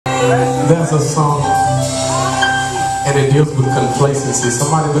There's a song, and it deals with complacency.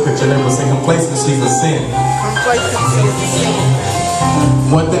 Somebody look at your neighbor and say, complacency is a sin. Complacency is a sin.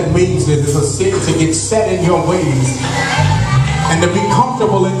 What that means is it's a sin to get set in your ways and to be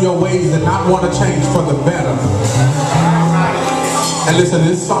comfortable in your ways and not want to change for the better. And listen,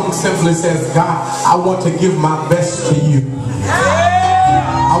 this song simply says, God, I want to give my best to you.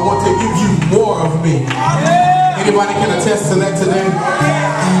 I want to give you more of me. Anybody can attest to that today?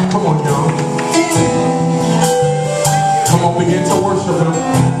 Come on, y'all. Come on, begin to worship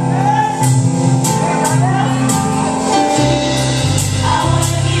him.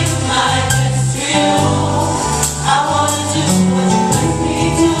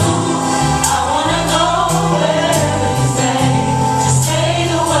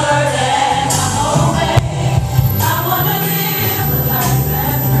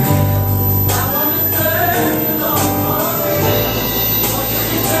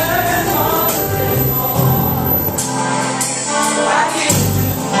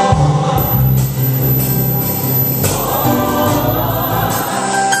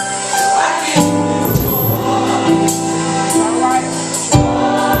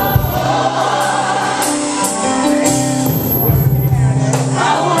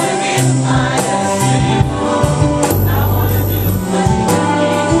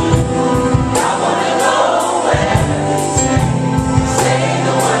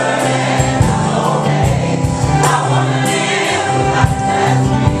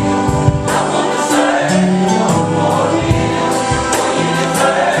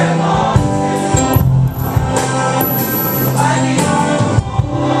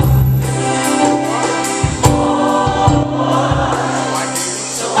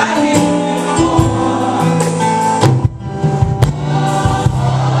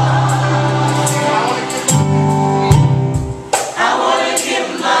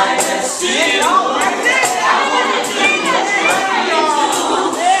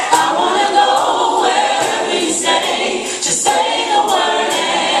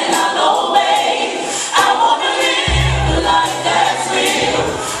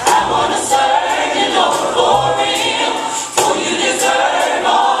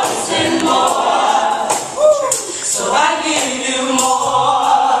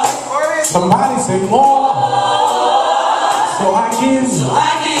 Somebody say more. So I give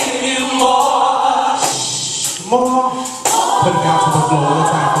you more. More. Put it down to the floor.